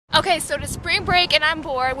Okay, so it's spring break and I'm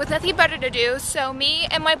bored with nothing better to do, so me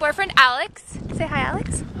and my boyfriend Alex, say hi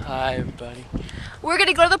Alex. Hi everybody. We're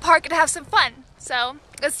gonna go to the park and have some fun, so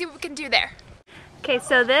let's see what we can do there. Okay,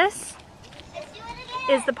 so this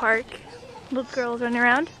is the park. Little girls running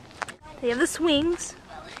around. They have the swings,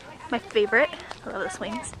 my favorite. I love the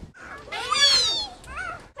swings.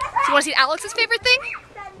 So you wanna see Alex's favorite thing?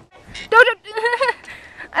 Don't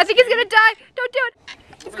I think he's gonna die. Don't do it.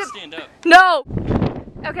 He's gonna stand up. No.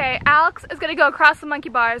 Okay, Alex is gonna go across the monkey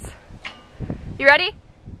bars. You ready?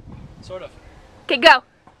 Sort of. Okay, go.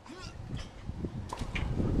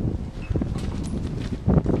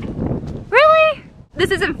 Really?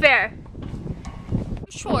 This isn't fair.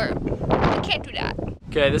 Sure, I can't do that.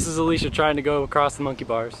 Okay, this is Alicia trying to go across the monkey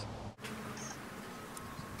bars.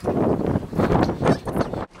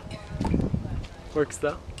 Works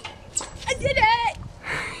though. I did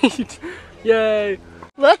it! Yay!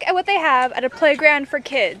 Look at what they have at a playground for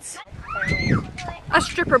kids. A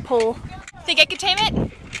stripper pole. Think I could tame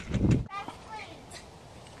it?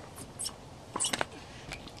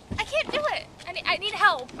 I can't do it. I need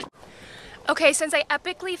help. Okay, since I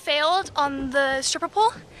epically failed on the stripper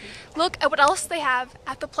pole, look at what else they have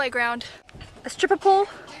at the playground. A stripper pole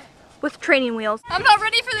with training wheels. I'm not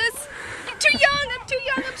ready for this. I'm too young, I'm too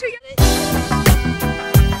young, I'm too young.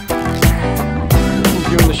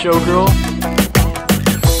 You doing the show, girl?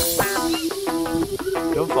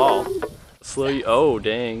 Don't fall. Slow you. Oh,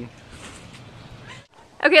 dang.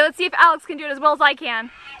 Okay, let's see if Alex can do it as well as I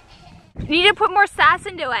can. You need to put more sass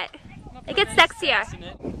into it. It gets sexier.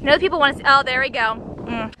 You know, people want to see. Oh, there we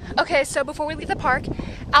go. Okay, so before we leave the park,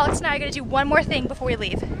 Alex and I are going to do one more thing before we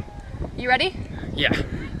leave. You ready? Yeah.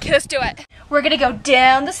 Okay, let's do it. We're going to go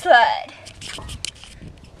down the slide.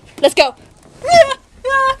 Let's go.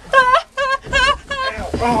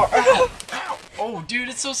 Oh, dude,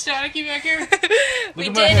 it's so staticky back here. We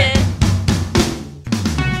did it.